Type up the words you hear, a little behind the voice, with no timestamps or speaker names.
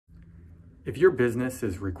If your business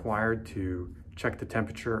is required to check the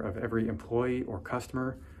temperature of every employee or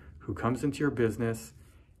customer who comes into your business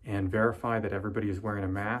and verify that everybody is wearing a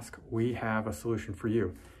mask, we have a solution for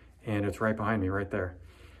you. And it's right behind me right there.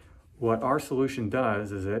 What our solution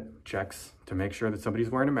does is it checks to make sure that somebody's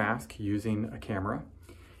wearing a mask using a camera,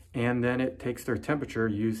 and then it takes their temperature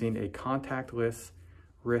using a contactless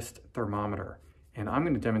wrist thermometer. And I'm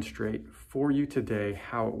going to demonstrate for you today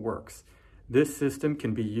how it works. This system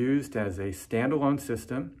can be used as a standalone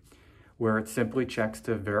system where it simply checks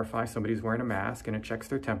to verify somebody's wearing a mask and it checks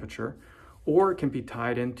their temperature, or it can be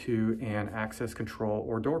tied into an access control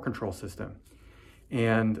or door control system.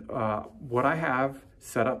 And what I have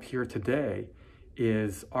set up here today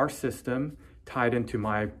is our system tied into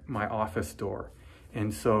my office door.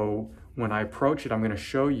 And so when I approach it, I'm going to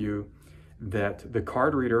show you that the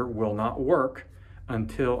card reader will not work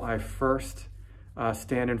until I first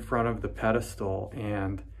stand in front of the pedestal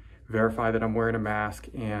and verify that I'm wearing a mask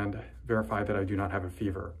and verify that I do not have a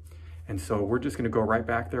fever. And so we're just going to go right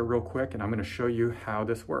back there real quick, and I'm going to show you how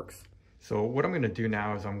this works. So what I'm going to do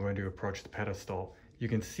now is I'm going to approach the pedestal. You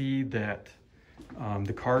can see that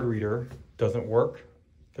the card reader doesn't work.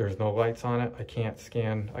 There's no lights on it. I can't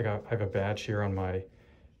scan. I have a badge here on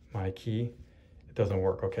my key. It doesn't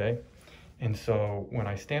work, okay? And so when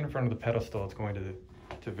I stand in front of the pedestal, it's going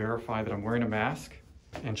to verify that I'm wearing a mask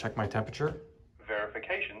and check my temperature.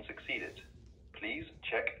 Verification succeeded. Please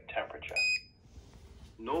check temperature.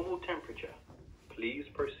 Normal temperature. Please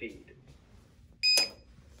proceed.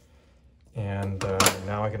 And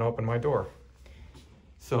now I can open my door.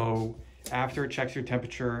 So after it checks your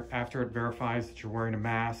temperature, after it verifies that you're wearing a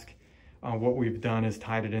mask, what we've done is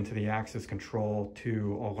tied it into the access control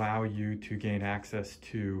to allow you to gain access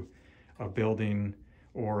to a building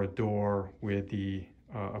or a door with the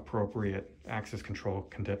appropriate access control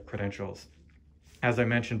credentials. As I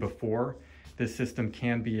mentioned before, this system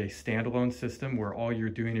can be a standalone system where all you're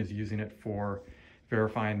doing is using it for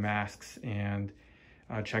verifying masks and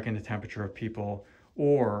checking the temperature of people,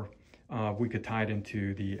 or we could tie it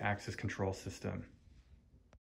into the access control system.